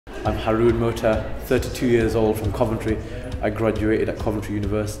I'm Haroon Mota, 32 years old from Coventry. I graduated at Coventry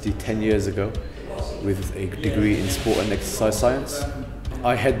University 10 years ago with a degree in sport and exercise science.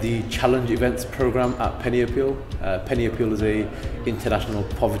 I head the Challenge Events program at Penny Appeal. Penny Appeal is an international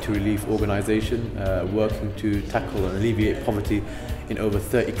poverty relief organisation working to tackle and alleviate poverty in over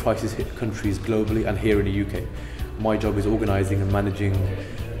 30 crisis-hit countries globally and here in the UK. My job is organising and managing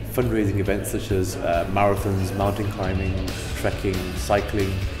fundraising events such as marathons, mountain climbing, trekking,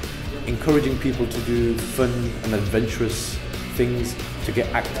 cycling, encouraging people to do fun and adventurous things, to get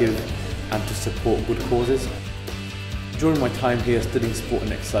active and to support good causes. During my time here studying sport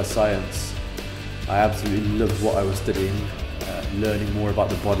and exercise science, I absolutely loved what I was studying, learning more about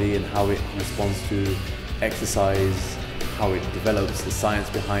the body and how it responds to exercise, how it develops, the science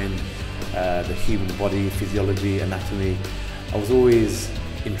behind the human body, physiology, anatomy. I was always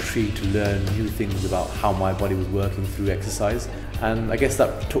intrigued to learn new things about how my body was working through exercise, and I guess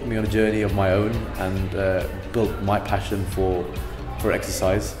that took me on a journey of my own and built my passion for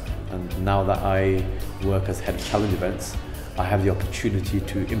exercise. And now that I work as head of Challenge Events, I have the opportunity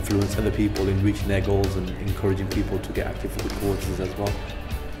to influence other people in reaching their goals and encouraging people to get active for good causes as well.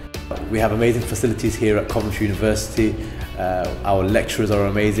 We have amazing facilities here at Coventry University. Our lecturers are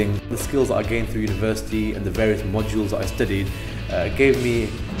amazing. The skills that I gained through university and the various modules that I studied gave me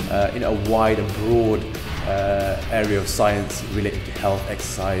a wide and broad area of science related to health,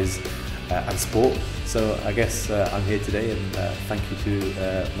 exercise and sport. So I guess I'm here today, and thank you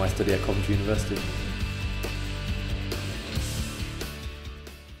to my study at Coventry University.